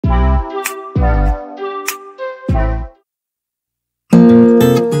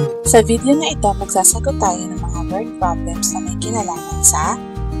Sa video na ito, magsasagot tayo ng mga word problems na may kinalaman sa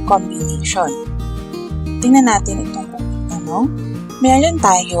combination. Tingnan natin itong unang tanong. Meron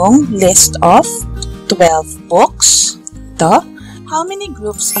tayong list of 12 books. Ito. How many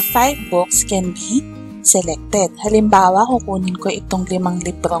groups of 5 books can be selected? Halimbawa, kukunin ko itong 5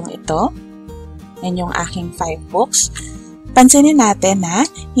 librong ito. Yan yung aking 5 books. Pansinin natin na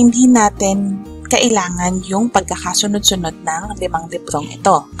hindi natin kailangan yung pagkakasunod-sunod ng 5 librong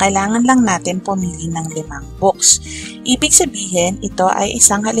ito. Kailangan lang natin pumili ng 5 books. Ibig sabihin, ito ay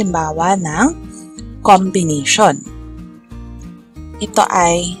isang halimbawa ng combination. Ito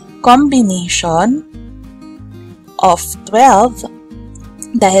ay combination of 12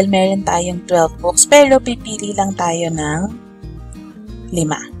 dahil meron tayong 12 books pero pipili lang tayo ng 5.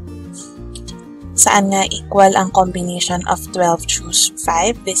 Saan nga equal ang combination of 12 choose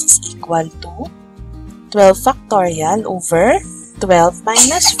 5? This is equal to 12 factorial over 12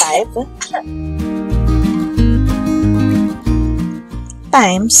 minus 5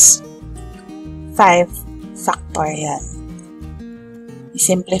 times 5 factorial.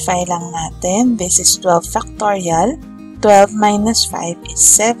 I-simplify lang natin. This is 12 factorial. 12 minus 5 is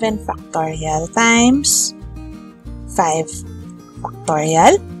 7 factorial times 5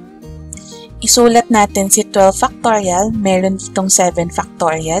 factorial. Isulat natin si 12 factorial. Meron ditong 7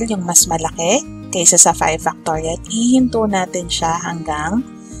 factorial, yung mas malaki kaysa sa 5 factorial. Ihinto natin siya hanggang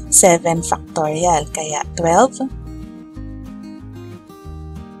 7 factorial. Kaya 12.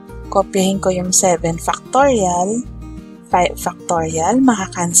 Kopyahin ko yung 7 factorial. 5 factorial.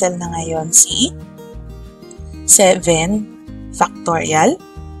 Makakancel na ngayon si 7 factorial.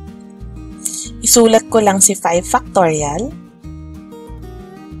 Isulat ko lang si 5 factorial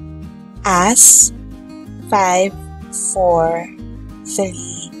as 5, 4,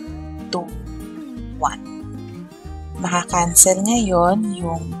 3, 2, 1. Makakancel ngayon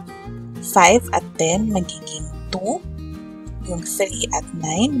yung 5 at 10 magiging 2. Yung 3 at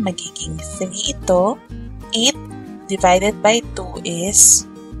 9 magiging 3 ito. 8 divided by 2 is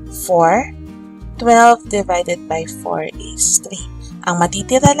 4. 12 divided by 4 is 3. Ang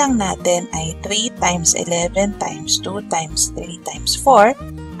matitira lang natin ay 3 times 11 times 2 times 3 times 4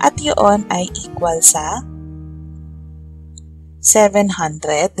 at yun ay equal sa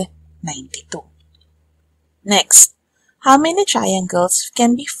 792. Next, how many triangles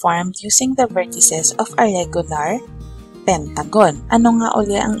can be formed using the vertices of a regular pentagon? Ano nga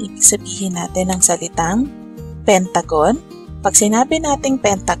uli ang ibig sabihin natin ng salitang pentagon? Pag sinabi nating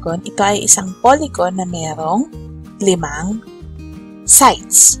pentagon, ito ay isang polygon na mayroong 5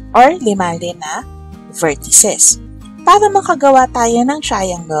 sides or 5 rin na vertices. Para makagawa tayo ng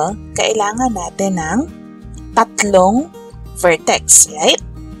triangle, kailangan natin ng 3 vertex, right?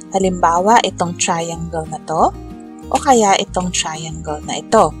 Halimbawa, itong triangle na to o kaya itong triangle na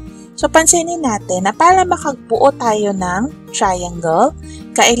ito. So, pansinin natin na para makagbuo tayo ng triangle,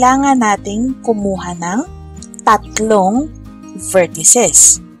 kailangan nating kumuha ng 3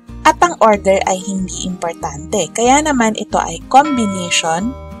 vertices. At ang order ay hindi importante. Kaya naman ito ay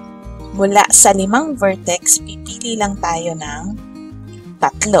combination. Mula sa 5 vertex, pipili lang tayo ng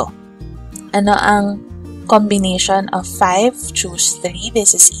 3. Ano ang combination of 5 choose 3?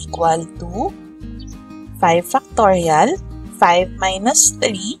 This is equal to 5 factorial, 5 minus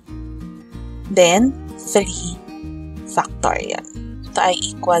 3, then 3 factorial. Ito ay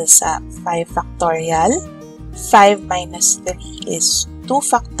equal sa 5 factorial. 5 minus 3 is 2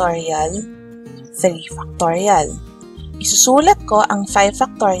 factorial, 3 factorial. Isusulat ko ang 5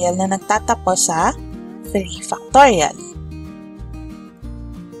 factorial na nagtatapos sa 3 factorial.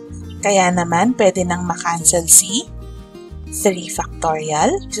 Kaya naman, pwede nang makancel si 3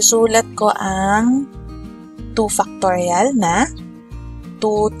 factorial. Isusulat ko ang 2 factorial na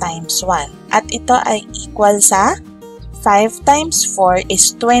 2 times 1. At ito ay equal sa 5 times 4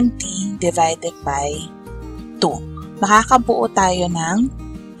 is 20 divided by 2. Makakabuo tayo ng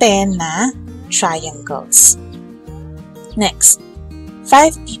 10 na triangles. Next,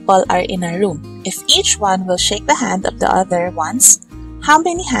 5 people are in a room. If each one will shake the hand of the other once, how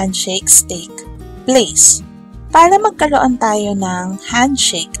many handshakes take place? Para magkaroon tayo ng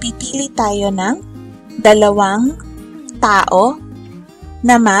handshake, pipili tayo ng 2 tao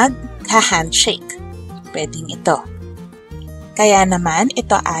na mag-handshake. Pwedeng ito. Kaya naman,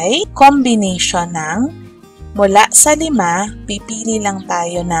 ito ay combination ng mula sa 5, pipili lang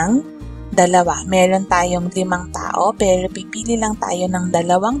tayo ng 2. Meron tayong 5 tao, pero pipili lang tayo ng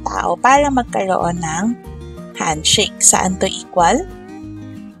 2 tao para magkaroon ng handshake. Saan to equal?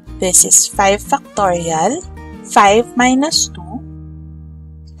 This is 5 factorial, 5 minus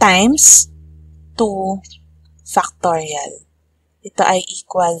 2, times 2 factorial. ito ay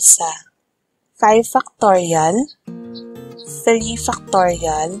equal sa 5 factorial, 3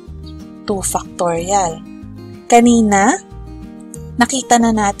 factorial, 2 factorial. Kanina, nakita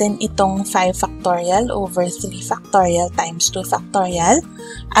na natin itong 5 factorial over 3 factorial times 2 factorial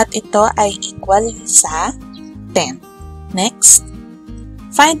at ito ay equal sa 10. Next,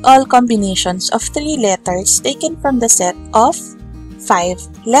 find all combinations of 3 letters taken from the set of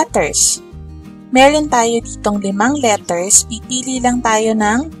 5 letters. Meron tayo ditong 5 letters, pipili lang tayo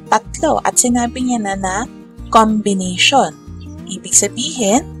ng 3 at sinabi niya na combination. Ibig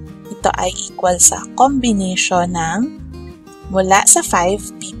sabihin, ito ay equal sa combination ng mula sa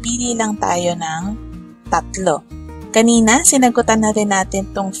 5, pipili lang tayo ng 3. Kanina, sinagutan na rin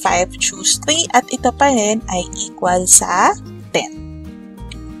natin itong 5 choose 3 at ito pa rin ay equal sa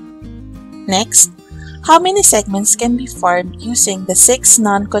 10. Next, how many segments can be formed using the 6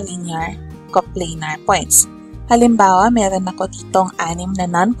 non-collinear coplanar points? Halimbawa, meron ako ditong 6 na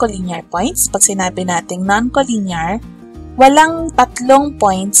non-collinear points. Pag sinabi nating non-collinear, walang 3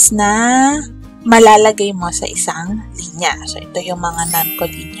 points na malalagay mo sa isang linya. So, ito yung mga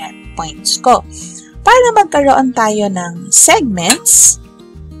non-collinear points ko. Para magkaroon tayo ng segments,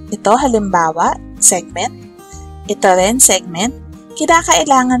 ito halimbawa, segment, ito rin segment,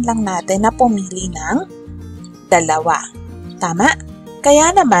 kinakailangan lang natin na pumili ng 2. Tama?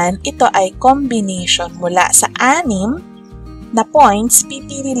 Kaya naman, ito ay combination mula sa 6 na points,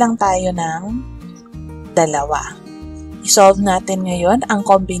 pipili lang tayo ng 2. I-solve natin ngayon ang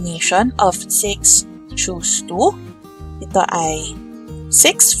combination of 6 choose 2. Ito ay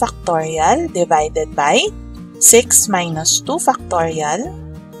 6 factorial divided by 6 minus 2 factorial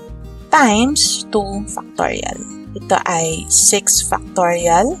times 2 factorial. Ito ay 6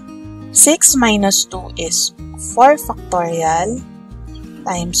 factorial. 6 minus 2 is 4 factorial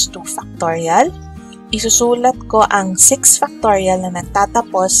times 2 factorial. Isusulat ko ang 6 factorial na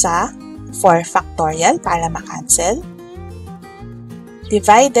nagtatapos sa 4 factorial para makancel.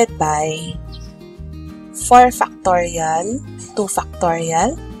 Divided by 4 factorial, 2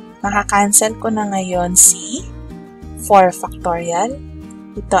 factorial. Makakancel ko na ngayon si 4 factorial.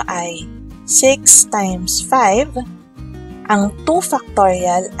 Ito ay 6 times 5. Ang 2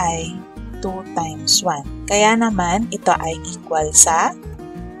 factorial ay 2 times 1. Kaya naman, ito ay equal sa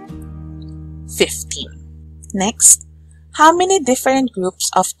 15. Next, how many different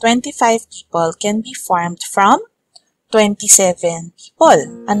groups of 25 people can be formed from 27 people?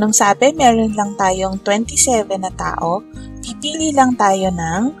 Anong sabi? Meron lang tayong 27 na tao. Pipili lang tayo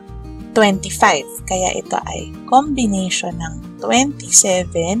ng 25. Kaya ito ay combination ng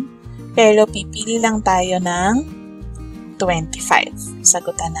 27, pero pipili lang tayo ng 25.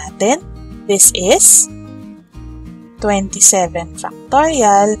 Sagutan natin. This is 27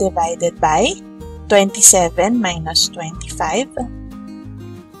 factorial divided by 27 minus 25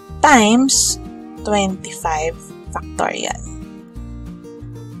 times 25 factorial.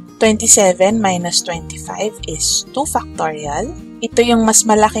 27 minus 25 is 2 factorial. Ito yung mas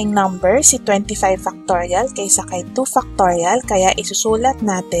malaking number, si 25 factorial kaysa kay 2 factorial, kaya isusulat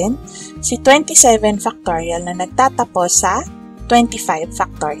natin si 27 factorial na nagtatapos sa 25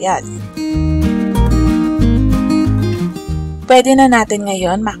 factorial. Pwede na natin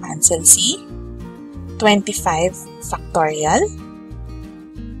ngayon makancel si 25 factorial.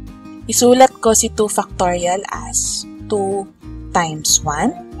 Isulat ko si 2 factorial as 2 times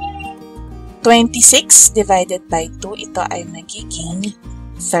 1. 26 divided by 2, ito ay magiging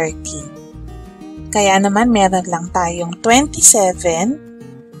 13. Kaya naman meron lang tayong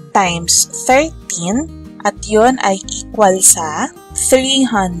 27 times 13 at yun ay equal sa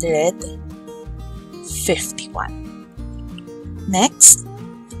 351. Next,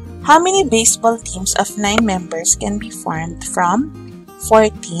 how many baseball teams of 9 members can be formed from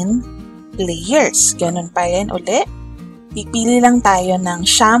 14 players? Ganun pa rin uli. Pipili lang tayo ng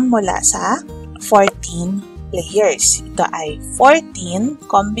siyam mula sa 14 players. Ito ay 14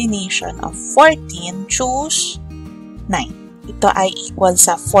 combination of 14 choose 9. Ito ay equal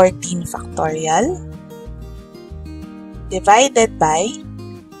sa 14 factorial divided by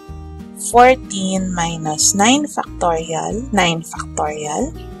 14 minus 9 factorial, 9 factorial.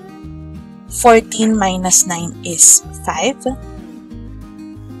 14 minus 9 is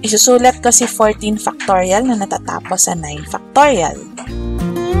 5. Isusulat ko si 14 factorial na natatapos sa 9 factorial.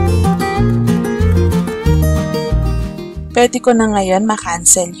 Pwede ko na ngayon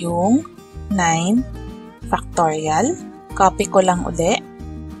makancel yung 9 factorial. Copy ko lang uli.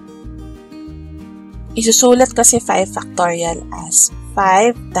 Isusulat ko si 5 factorial as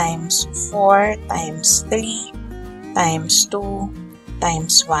 5 times 4 times 3 times 2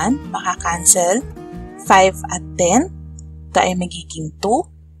 times 1. Makakancel 5 at 10. Ito ay magiging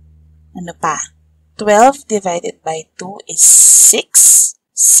 2. Ano pa? 12 divided by 2 is 6.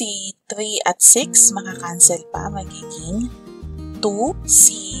 Si 3 at 6, makakancel pa, magiging 2.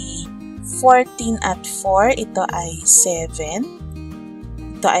 Si 14 at 4, ito ay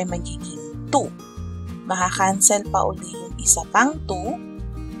 7. Ito ay magiging 2. Makakancel pa uli yung isa pang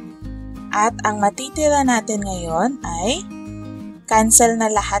 2. At ang matitira natin ngayon ay cancel na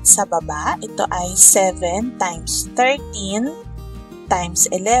lahat sa baba. Ito ay 7 times 13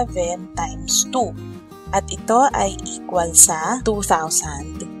 times 11 times 2. At ito ay equal sa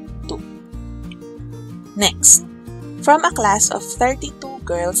 2,002. Next, from a class of 32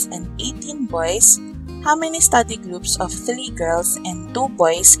 girls and 18 boys, how many study groups of 3 girls and 2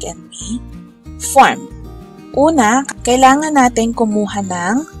 boys can be formed? Una, kailangan natin kumuha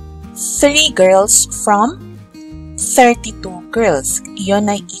ng 3 girls from 32 girls. Iyon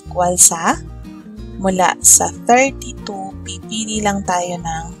ay equal sa, mula sa 32, pipili lang tayo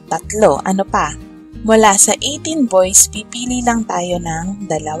ng 3. Ano pa? Mula sa 18 boys, pipili lang tayo ng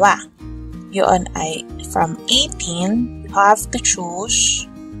 2. Yun ay from 18, you have to choose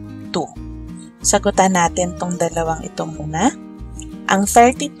 2. Sagutan natin tong dalawang ito muna. Ang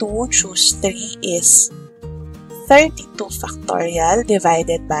 32, choose 3 is 32 factorial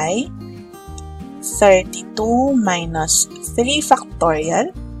divided by 32 minus 3 factorial.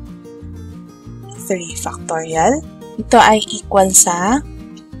 3 factorial. Ito ay equal sa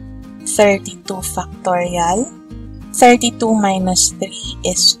 32 factorial. 32 minus 3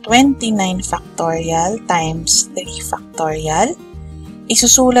 is 29 factorial times 3 factorial.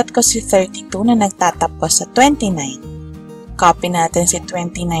 Isusulat ko si 32 na nagtatapos sa 29. Copy natin si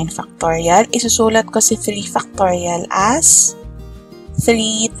 29 factorial. Isusulat ko si 3 factorial as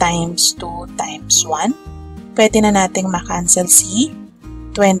 3 times 2 times 1. Pwede na nating makancel si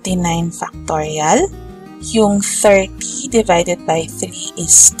 29 factorial. Yung 30 divided by 3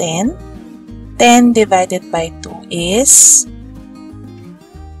 is 10. 10 divided by 2 is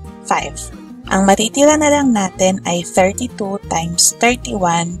 5. Ang matitira na lang natin ay 32 times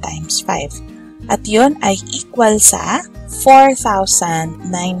 31 times 5. At yun ay equal sa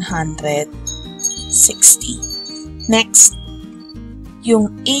 4,960. Next,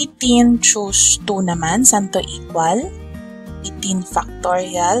 yung 18 choose 2 naman, saan to equal? 18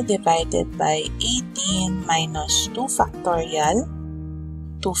 factorial divided by 18 minus 2 factorial.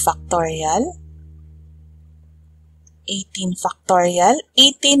 2 factorial. 18 factorial.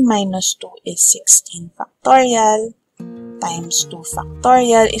 18 minus 2 is 16 factorial times 2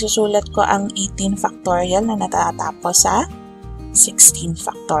 factorial. Isusulat ko ang 18 factorial na natatapos sa 16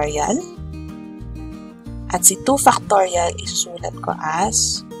 factorial. At si 2 factorial, isusulat ko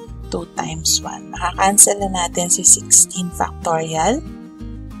as 2 times 1. Makakancel na natin si 16 factorial.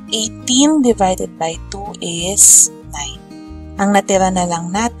 18 divided by 2 is 9. Ang natira na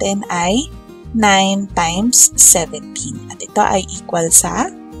lang natin ay 9 times 17. At ito ay equal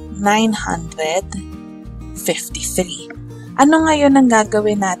sa 953. Ano ngayon ang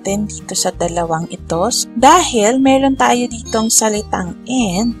gagawin natin dito sa dalawang ito? Dahil meron tayo ditong salitang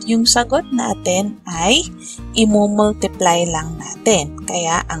and, yung sagot natin ay imumultiply lang natin.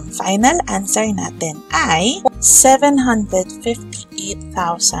 Kaya ang final answer natin ay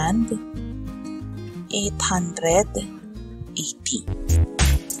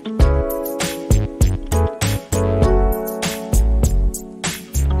 758,880.